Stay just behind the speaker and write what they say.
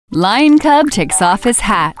Lion Cub takes off his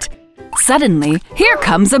hat. Suddenly, here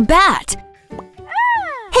comes a bat.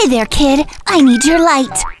 Hey there, kid. I need your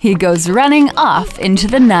light. He goes running off into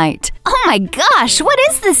the night. Oh my gosh, what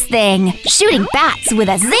is this thing? Shooting bats with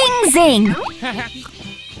a zing zing.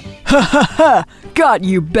 Ha ha ha! Got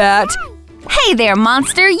you, bat! Hey there,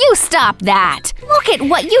 monster, you stop that! Look at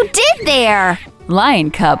what you did there!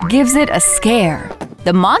 Lion Cub gives it a scare.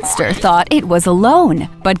 The monster thought it was alone,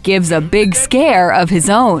 but gives a big scare of his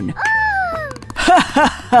own. Ha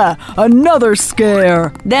ha ha! Another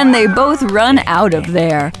scare! Then they both run out of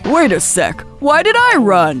there. Wait a sec, why did I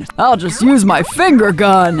run? I'll just use my finger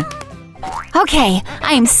gun. Okay,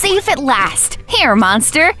 I am safe at last. Here,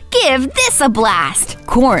 monster, give this a blast.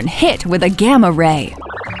 Corn hit with a gamma ray.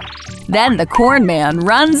 Then the corn man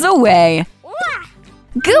runs away.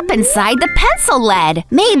 Goop inside the pencil lead.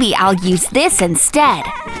 Maybe I'll use this instead.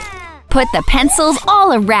 Put the pencils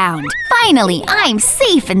all around. Finally, I'm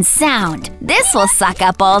safe and sound. This will suck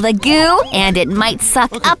up all the goo, and it might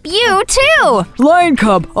suck up you too. Lion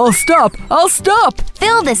Cub, I'll stop! I'll stop!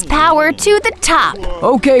 Fill this power to the top.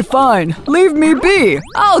 Okay, fine. Leave me be.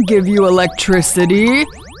 I'll give you electricity.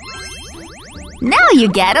 Now you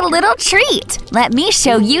get a little treat. Let me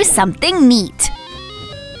show you something neat.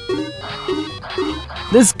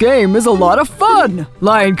 This game is a lot of fun.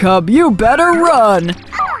 Lion Cub, you better run.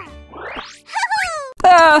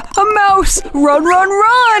 Ah, a mouse! Run, run,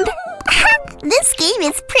 run! This game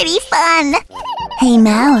is pretty fun. Hey,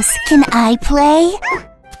 mouse, can I play?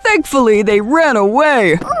 Thankfully, they ran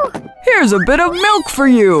away. Here's a bit of milk for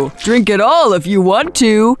you. Drink it all if you want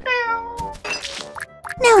to.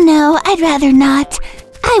 No, I'd rather not.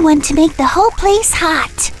 I want to make the whole place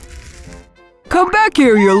hot. Come back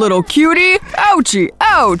here, you little cutie. Ouchie,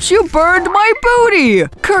 ouch, you burned my booty.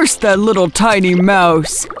 Curse that little tiny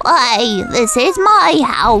mouse. Why, this is my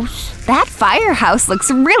house. That firehouse looks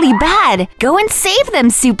really bad. Go and save them,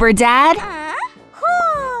 Super Dad.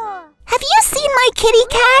 Have you seen my kitty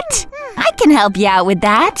cat? I can help you out with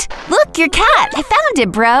that. Look, your cat. I found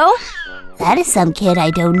it, bro. That is some kid I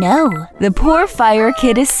don't know. The poor fire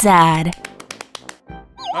kid is sad.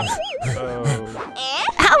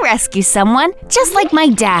 I'll rescue someone, just like my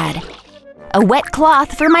dad. A wet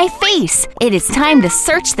cloth for my face. It is time to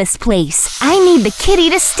search this place. I need the kitty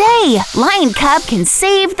to stay. Lion Cub can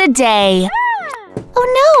save the day.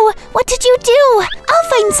 Oh no, what did you do? I'll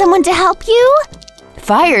find someone to help you.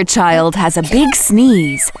 Fire Child has a big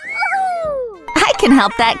sneeze. I can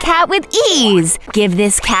help that cat with ease. Give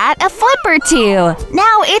this cat a flip or two.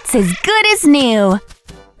 Now it's as good as new.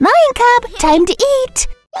 Lion Cub, time to eat.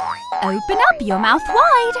 Open up your mouth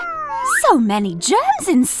wide. So many germs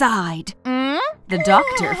inside. The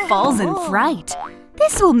doctor falls in fright.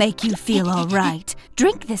 This will make you feel all right.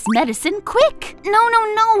 Drink this medicine quick.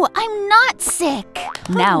 No, I'm not sick.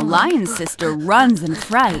 Now Lion's sister runs in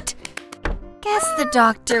fright. Guess the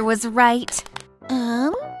doctor was right.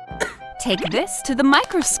 Take this to the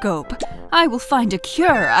microscope. I will find a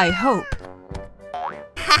cure, I hope.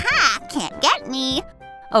 Haha, can't get me.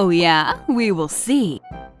 Oh yeah, we will see.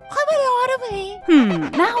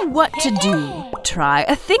 Now what to do? Try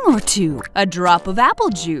a thing or two. A drop of apple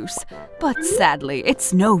juice. But sadly,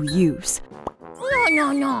 it's no use.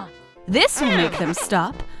 No. This will make them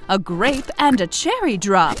stop. A grape and a cherry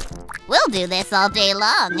drop. We'll do this all day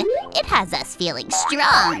long. It has us feeling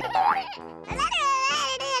strong.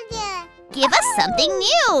 Give us something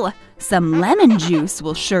new. Some lemon juice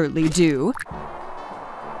will surely do.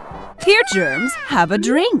 Here, germs, have a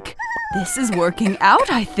drink. This is working out,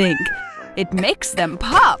 I think. It makes them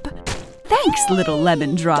pop. Thanks, little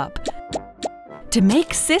lemon drop. To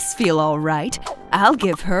make Sis feel all right, I'll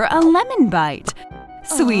give her a lemon bite.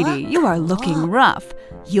 Sweetie, you are looking rough.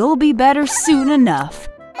 You'll be better soon enough.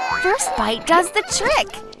 First bite does the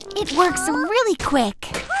trick. It works really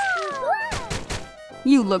quick.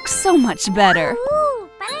 You look so much better.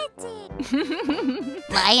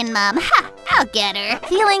 Lion Mom, I'll get her.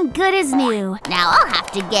 Feeling good as new. Now I'll have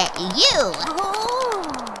to get you.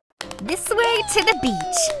 This way to the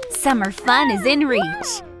beach. Summer fun is in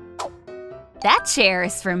reach. That chair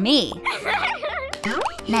is for me.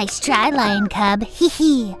 Nice try, Lion Cub. Hee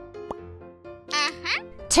hee.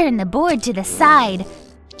 Turn the board to the side.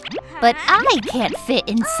 But I can't fit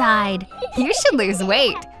inside. You should lose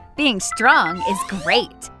weight. Being strong is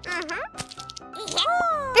great.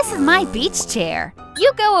 This is my beach chair.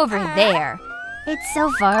 You go over there. It's so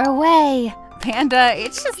far away. Panda,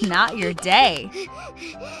 it's just not your day.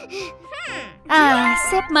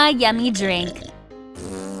 Sip my yummy drink.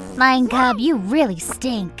 Lion Cub, you really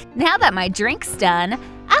stink. Now that my drink's done,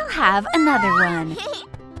 I'll have another one.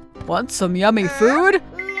 Want some yummy food?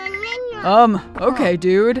 Okay,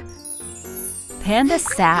 dude. Panda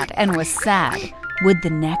sat and was sad. Would the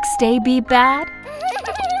next day be bad?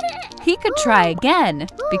 He could try again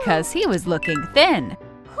because he was looking thin.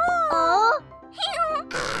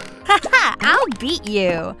 Haha, I'll beat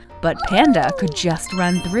you. But Panda could just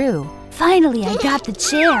run through. Finally, I got the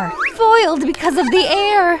chair. Foiled because of the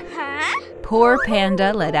air. Poor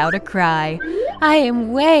Panda let out a cry. I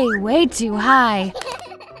am way, way too high.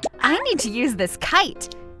 I need to use this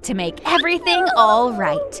kite to make everything all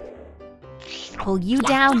right. Pull you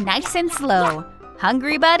down nice and slow.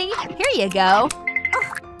 Hungry, buddy? Here you go.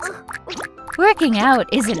 Working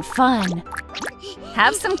out isn't fun.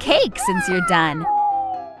 Have some cake since you're done.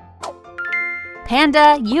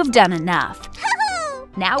 Panda, you've done enough.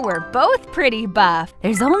 Now we're both pretty buff.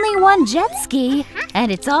 There's only one jet ski,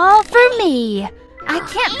 and it's all for me. I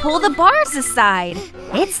can't pull the bars aside.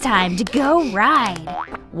 It's time to go ride.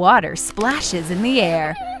 Water splashes in the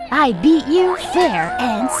air. I beat you fair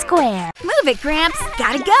and square. Move it, Gramps.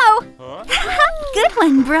 Gotta go. Good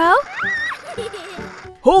one, bro.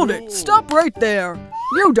 Hold it! Stop right there!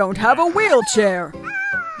 You don't have a wheelchair!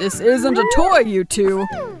 This isn't a toy, you two!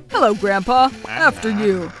 Hello, Grandpa. After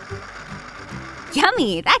you.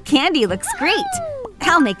 Yummy, that candy looks great.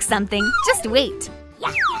 I'll make something, just wait.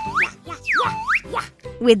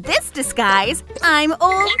 With this disguise, I'm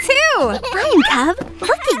old too. Lion Cub,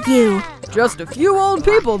 look at you. Just a few old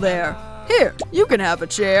people there. Here, you can have a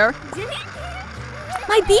chair.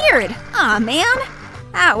 My beard. Aw, man.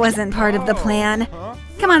 That wasn't part of the plan.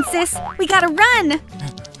 Come on, sis, we gotta run.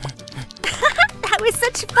 That was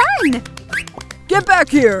such fun. Get back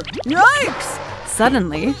here! Yikes!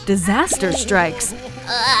 Suddenly, disaster strikes.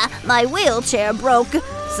 My wheelchair broke.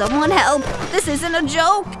 Someone help. This isn't a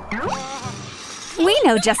joke. We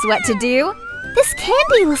know just what to do. This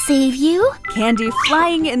candy will save you. Candy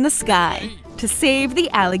flying in the sky to save the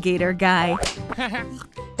alligator guy.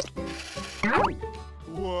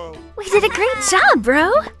 We did a great job,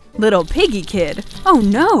 bro. Little piggy kid. Oh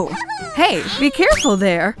no! Hey, be careful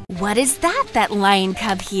there. What is that Lion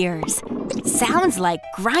Cub hears? Sounds like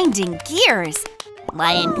grinding gears.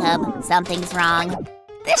 Lion Cub, something's wrong.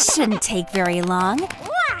 This shouldn't take very long.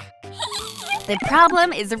 The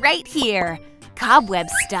problem is right here.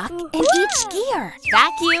 Cobwebs stuck in each gear.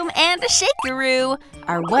 Vacuum and a shakeroo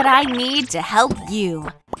are what I need to help you.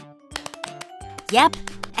 Yep,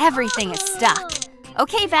 everything is stuck.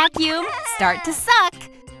 Okay, vacuum, start to suck.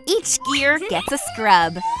 Each gear gets a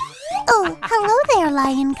scrub. Oh, hello there,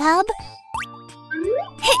 Lion Cub.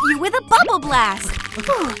 Hit you with a bubble blast.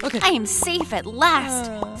 Whew, I am safe at last.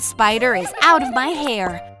 Spider is out of my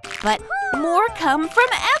hair, but more come from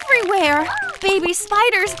everywhere. Baby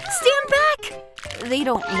spiders, stand back. They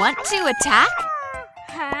don't want to attack.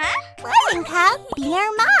 Lion Cub, be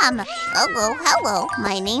our mom. Hello,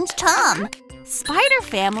 my name's Tom. Spider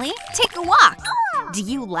family, take a walk. Do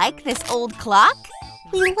you like this old clock?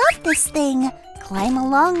 We love this thing. Climb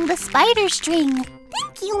along the spider string.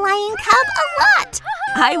 Thank you, Lion Cub, a lot.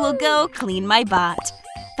 I will go clean my bot.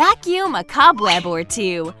 Vacuum a cobweb or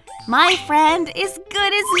two. My friend is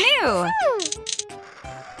good as new.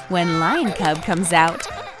 When Lion Cub comes out,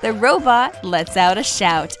 the robot lets out a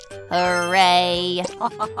shout. Hooray!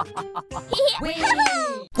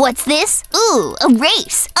 What's this? Ooh, a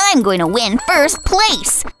race. I'm going to win first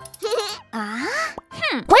place.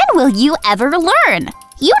 When will you ever learn?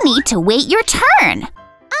 You need to wait your turn.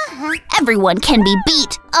 Everyone can be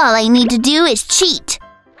beat. All I need to do is cheat.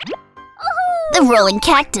 The rolling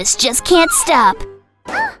cactus just can't stop.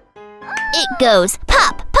 It goes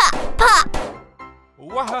pop, pop, pop.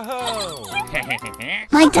 Whoa!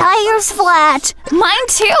 My tire's flat. Mine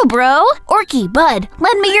too, bro. Orky, bud,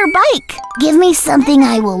 lend me your bike. Give me something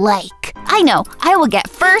I will like. I know, I will get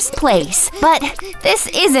first place. But this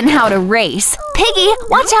isn't how to race. Piggy,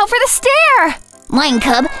 watch out for the stair. Lion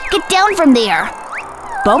Cub, get down from there.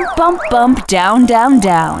 Bump, bump, bump, down, down,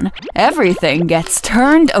 down. Everything gets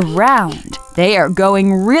turned around. They are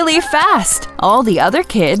going really fast. All the other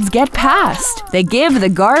kids get past. They give the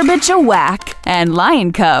garbage a whack, and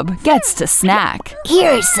Lion Cub gets to snack.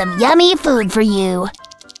 Here's some yummy food for you.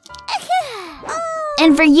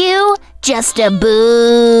 And for you, just a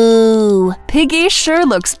boo. Piggy sure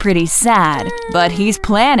looks pretty sad, but he's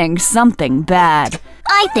planning something bad.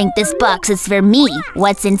 I think this box is for me.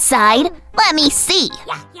 What's inside? Let me see.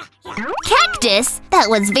 Cactus? That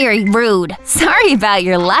was very rude. Sorry about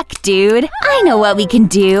your luck, dude. I know what we can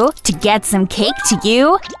do to get some cake to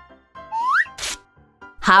you.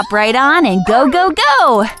 Hop right on and go, go,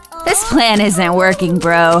 go. This plan isn't working,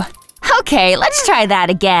 bro. Okay, let's try that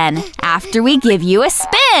again after we give you a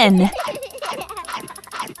spin.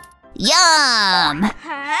 Yum!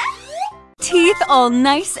 teeth all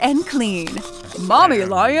nice and clean. Mommy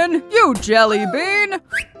Lion, you jelly bean!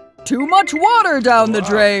 Too much water down the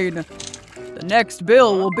drain. The next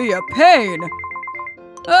bill will be a pain.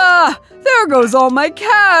 Ah, there goes all my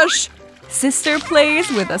cash. Sister plays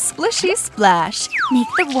with a splishy splash. Make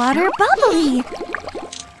the water bubbly.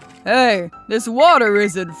 Hey, this water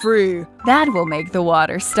isn't free. That will make the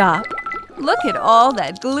water stop. Look at all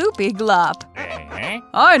that gloopy glop.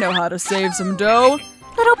 I know how to save some dough.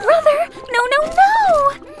 Little brother, no!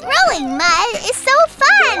 Rolling mud is so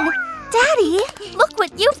fun! Daddy, look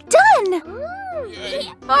what you've done!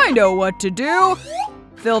 I know what to do.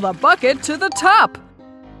 Fill the bucket to the top.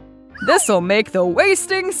 This'll make the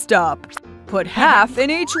wasting stop. Put half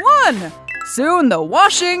in each one. Soon the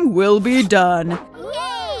washing will be done.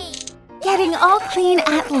 Getting all clean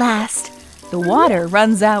at last. The water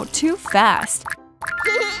runs out too fast.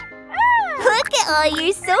 Look at all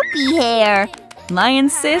your soapy hair. Lion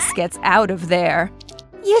Sis gets out of there.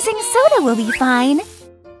 Using soda will be fine.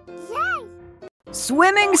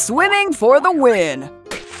 Swimming, swimming for the win.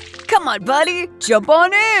 Come on, buddy, jump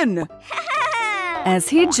on in. As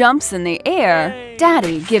he jumps in the air,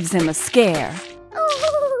 Daddy gives him a scare.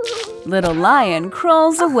 Little Lion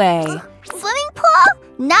crawls away. Swimming pool?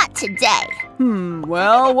 Not today.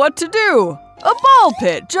 Well, what to do? A ball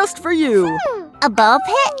pit just for you. A ball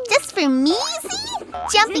pit just for me?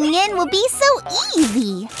 Jumping in will be so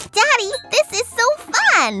easy. Daddy, this is so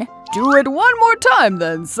fun. Do it one more time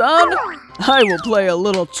then, son. I will play a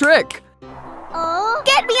little trick. Oh,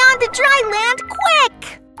 get me onto dry land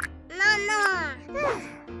quick.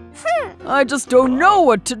 I just don't know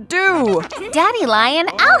what to do. Daddy Lion,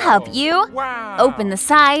 I'll help you. Wow. Open the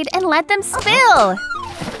side and let them spill.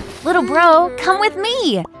 Little bro, come with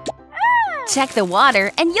me. Check the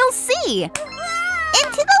water and you'll see.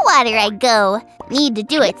 Into the water I go. Need to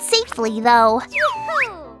do it safely though.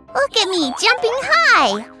 Look at me jumping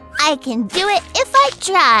high. I can do it if I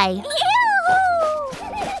try.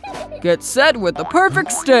 Get set with the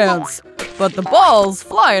perfect stance. But the balls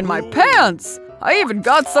fly in my pants. I even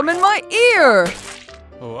got some in my ear.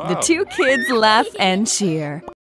 Wow. The two kids laugh and cheer.